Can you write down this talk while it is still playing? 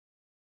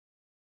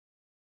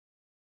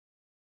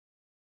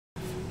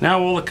Now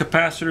all the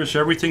capacitors,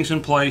 everything's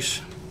in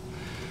place.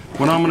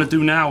 What I'm going to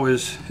do now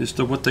is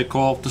what they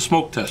call the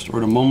smoke test,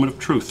 or the moment of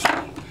truth.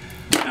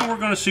 And we're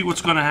going to see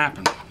what's going to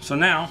happen. So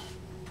now,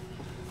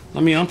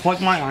 let me unplug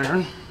my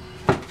iron,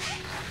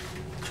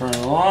 turn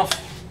it off,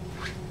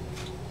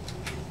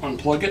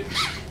 unplug it.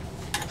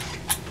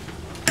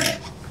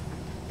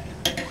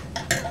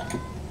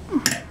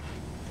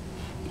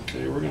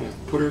 Okay, we're going to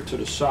put her to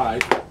the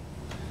side.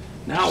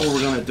 Now what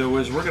we're going to do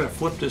is we're going to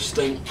flip this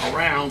thing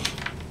around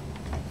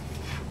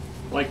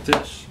like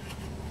this.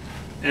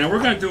 And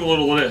we're going to do a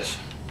little of this.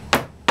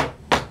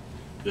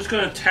 Just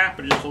going to tap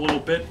it just a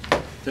little bit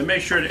to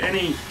make sure that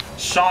any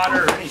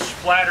solder or any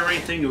splatter or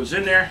anything that was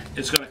in there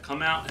is going to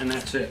come out, and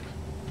that's it.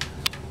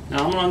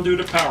 Now I'm going to undo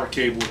the power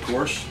cable, of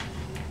course.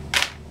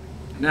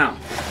 Now,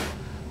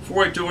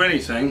 before I do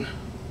anything,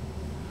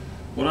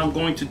 what I'm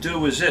going to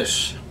do is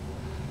this.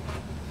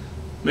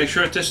 Make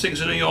sure that this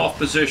thing's in the off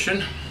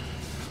position.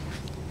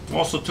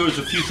 Also, too, there's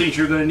a few things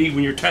you're going to need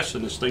when you're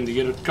testing this thing to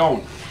get it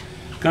going.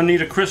 Going to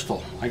need a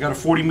crystal. I got a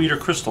 40-meter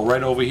crystal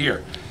right over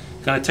here.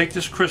 Going to take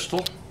this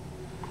crystal,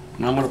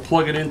 and I'm going to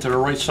plug it into the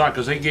right socket,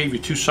 because they gave you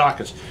two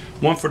sockets.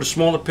 One for the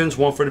smaller pins,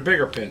 one for the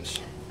bigger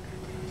pins.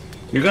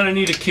 You're going to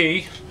need a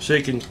key, so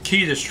you can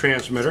key this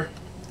transmitter,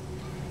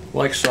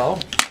 like so.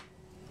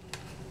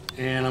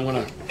 And I'm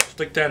going to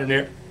stick that in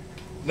there.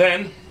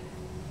 Then,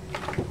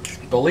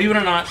 believe it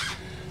or not,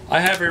 I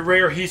have a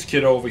rare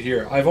Heathkit over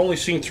here. I've only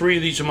seen 3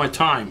 of these in my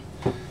time.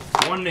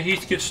 One in the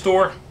Heathkit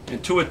store,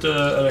 and 2 at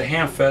the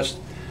Hamfest.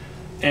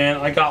 And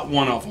I got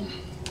one of them.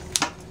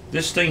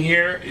 This thing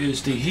here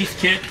is the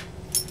Heathkit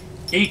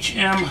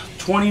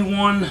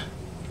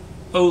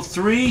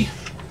HM2103,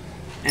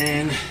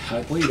 and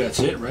I believe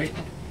that's it, right?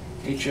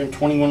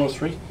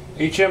 HM2103.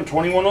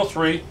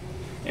 HM2103,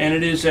 and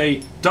it is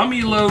a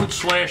dummy load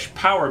 /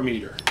 power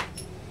meter.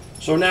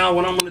 So now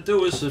what I'm going to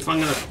do is, if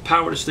I'm going to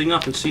power this thing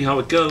up and see how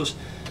it goes,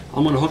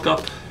 I'm going to hook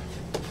up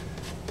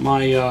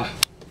my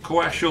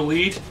coaxial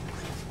lead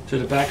to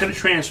the back of the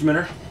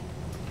transmitter,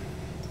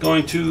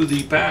 going to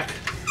the back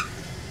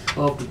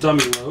of the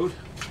dummy load.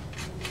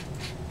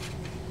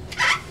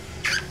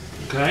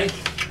 Okay,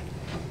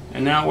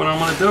 and now what I'm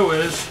going to do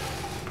is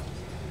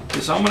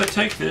I'm going to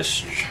take this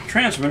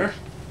transmitter.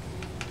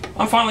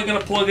 I'm finally going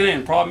to plug it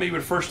in, probably maybe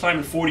the first time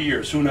in 40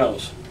 years, who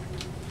knows.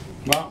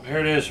 Well, here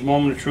it is,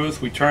 moment of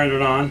truth. We turned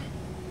it on.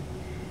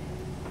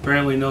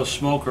 Apparently no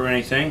smoke or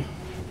anything.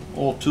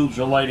 All tubes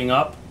are lighting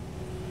up.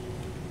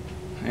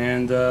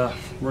 And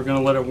we're going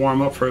to let it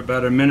warm up for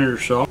about a minute or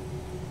so.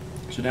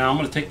 So now I'm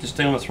going to take this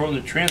thing, I'm going to throw it in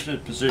the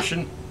transmit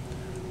position.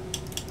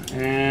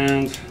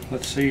 And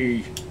let's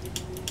see.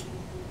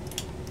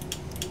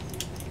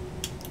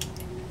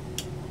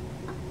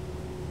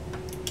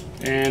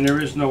 And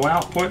there is no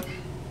output.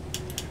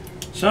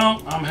 So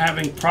I'm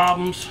having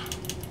problems.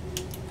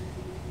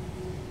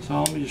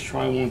 So let me just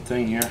try one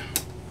thing here.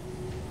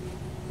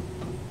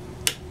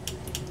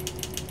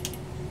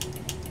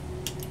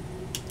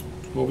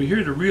 Well, we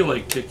hear the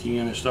relay kicking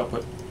in and stuff,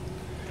 but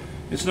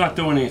it's not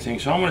doing anything.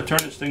 So I'm going to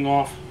turn this thing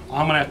off.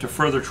 I'm going to have to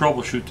further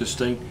troubleshoot this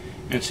thing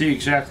and see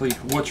exactly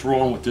what's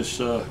wrong with this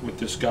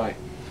guy.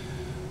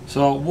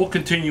 So we'll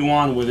continue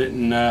on with it,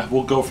 and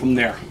we'll go from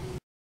there.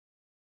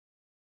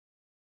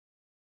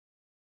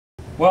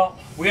 Well,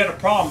 we had a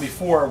problem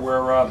before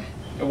where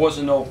there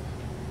wasn't no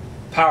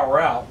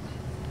power out,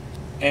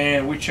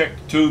 and we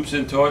checked the tubes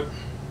into it.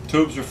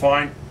 Tubes are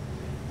fine.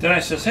 Then I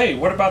says, hey,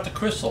 what about the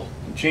crystal?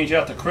 And change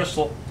out the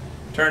crystal.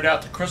 Turned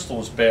out the crystal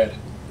was bad,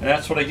 and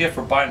that's what I get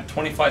for buying a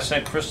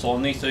 25-cent crystal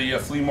underneath the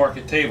flea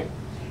market table.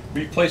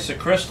 Replace the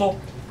crystal.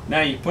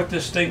 Now you put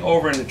this thing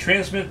over in the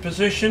transmit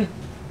position,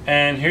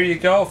 and here you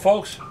go,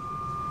 folks.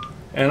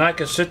 And I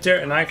can sit there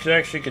and I can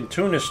actually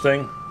tune this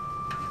thing.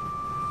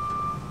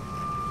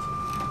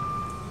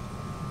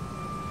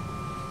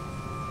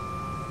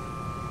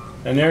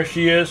 And there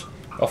she is,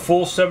 a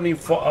full 70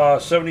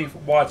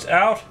 watts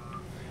out,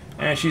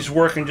 and she's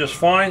working just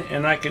fine,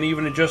 and I can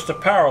even adjust the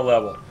power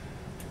level.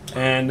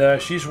 And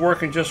she's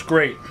working just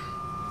great.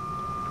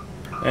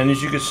 And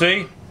as you can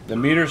see, the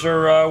meters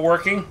are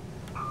working,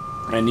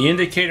 and the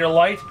indicator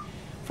light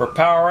for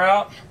power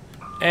out,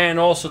 and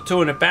also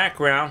too in the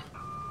background,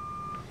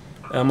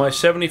 my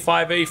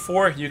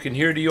 75A4, you can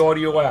hear the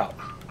audio out.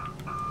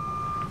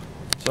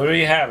 So there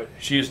you have it.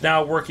 She is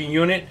now a working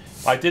unit.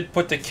 I did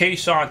put the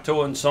case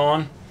onto it and so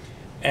on,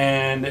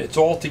 and it's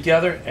all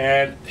together,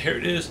 and here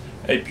it is,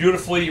 a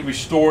beautifully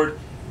restored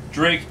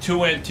Drake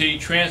 2NT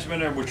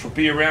transmitter, which will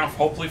be around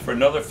hopefully for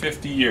another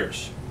 50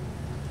 years.